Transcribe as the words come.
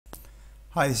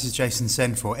Hi, this is Jason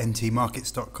Sen for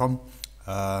ntmarkets.com.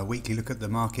 Weekly look at the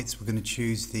markets. We're going to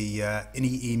choose the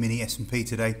emini S&P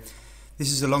today.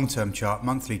 This is a long-term chart,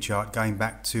 monthly chart going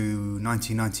back to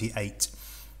 1998,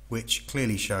 which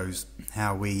clearly shows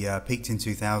how we peaked in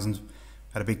 2000,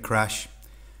 had a big crash,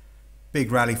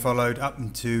 big rally followed up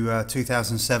into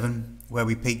 2007, where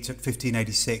we peaked at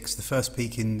 1586. The first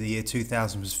peak in the year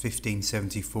 2000 was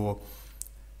 1574.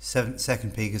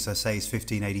 Second peak, as I say, is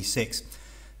 1586.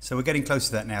 So we're getting close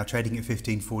to that now, trading at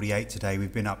 1548 today.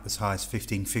 We've been up as high as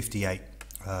 1558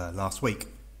 last week.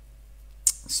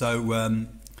 So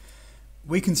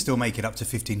we can still make it up to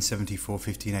 1574,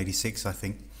 1586, I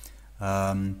think,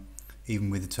 even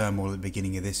with the turmoil at the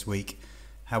beginning of this week.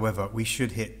 However, we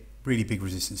should hit really big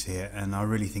resistance here, and I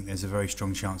really think there's a very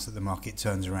strong chance that the market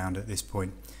turns around at this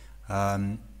point.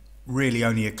 Really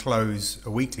only a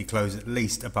weekly close at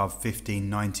least above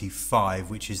 1595,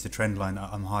 which is the trend line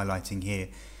that I'm highlighting here,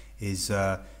 is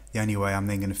the only way I'm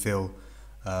then going to feel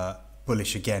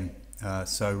bullish again.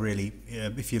 So really,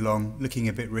 if you're long, looking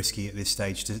a bit risky at this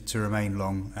stage to remain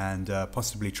long, and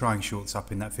possibly trying shorts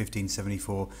up in that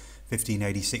 1574,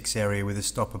 1586 area with a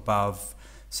stop above,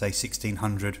 say,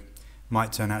 1600.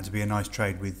 Might turn out to be a nice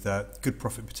trade with good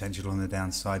profit potential on the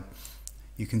downside.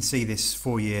 You can see this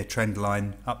 4-year trend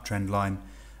line, uptrend line,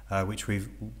 which we've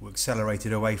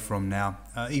accelerated away from now.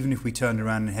 Even if we turned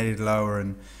around and headed lower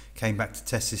and came back to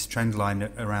test this trend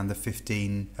line around the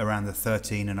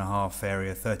 13.5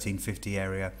 area, 1350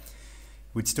 area,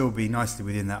 we'd still be nicely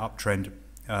within that uptrend.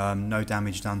 No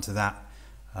damage done to that,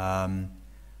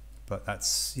 but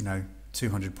that's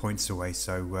 200 points away.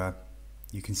 So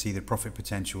you can see the profit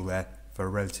potential there for a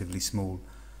relatively small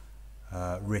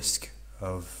risk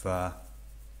of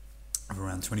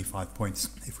around 25 points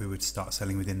if we would start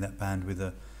selling within that band with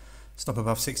a stop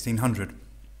above 1600.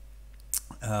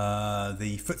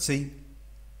 The FTSE,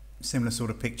 similar sort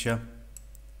of picture.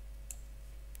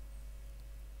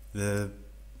 The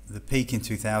peak in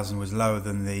 2000 was lower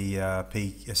than the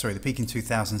peak. The peak in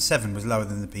 2007 was lower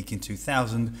than the peak in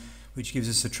 2000, which gives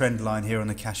us a trend line here on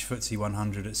the cash FTSE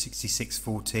 100 at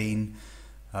 66.14.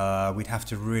 We'd have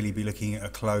to really be looking at a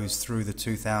close through the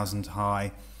 2000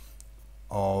 high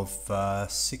of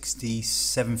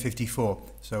 67.54,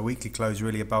 so a weekly close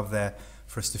really above there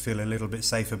for us to feel a little bit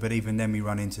safer, but even then we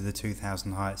run into the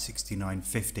 2000 high at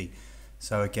 69.50.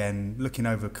 So again, looking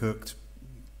overcooked.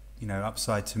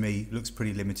 Upside to me looks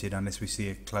pretty limited unless we see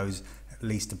a close at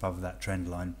least above that trend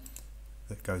line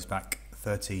that goes back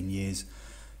 13 years.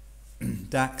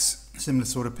 DAX, similar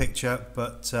sort of picture,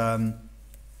 but the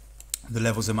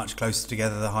levels are much closer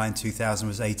together. The high in 2000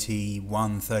 was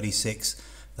 81.36.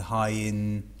 The high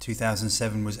in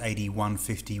 2007 was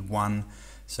 81.51.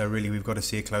 So really we've got to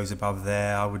see a close above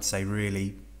there. I would say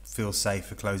really feel safe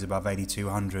a close above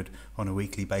 8200 on a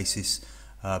weekly basis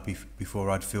before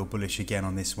I'd feel bullish again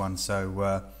on this one.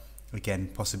 So again,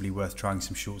 possibly worth trying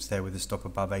some shorts there with a stop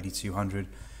above 8200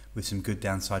 with some good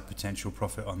downside potential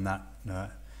profit on that.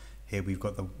 Here we've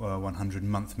got the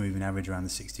 100-month moving average around the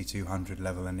 6200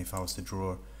 level, and if I was to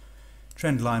draw a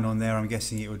trend line on there, I'm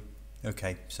guessing it would.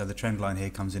 Okay, so the trend line here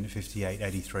comes in at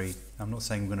 58.83. I'm not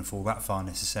saying we're going to fall that far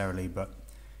necessarily, but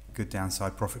good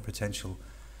downside profit potential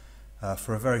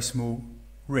for a very small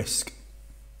risk.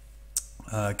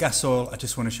 GasOil, I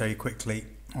just want to show you quickly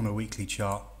on a weekly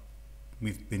chart.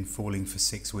 We've been falling for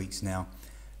 6 weeks now.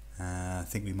 I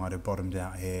think we might have bottomed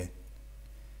out here.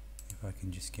 If I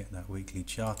can just get that weekly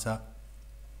chart up.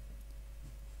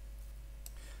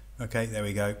 Okay, there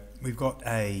we go. We've got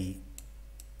a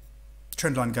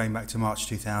trend line going back to March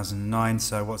 2009,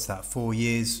 so what's that, 4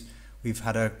 years? We've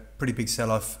had a pretty big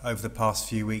sell-off over the past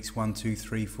few weeks, 1, 2,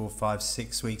 3, 4, 5,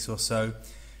 6 weeks or so.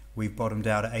 We've bottomed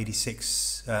out at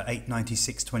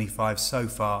 896.25 so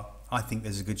far. I think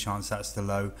there's a good chance that's the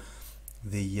low.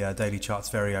 The daily chart's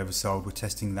very oversold. We're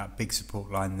testing that big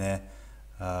support line there,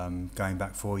 going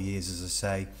back 4 years, as I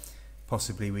say.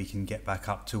 Possibly we can get back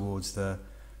up towards the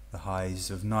highs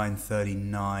of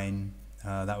 939.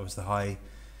 That was the high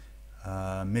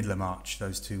middle of March,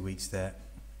 those 2 weeks there.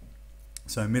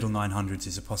 So middle 900s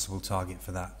is a possible target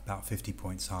for that, about 50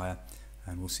 points higher,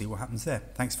 and we'll see what happens there.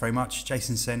 Thanks very much.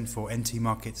 Jason Sen for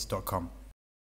ntmarkets.com.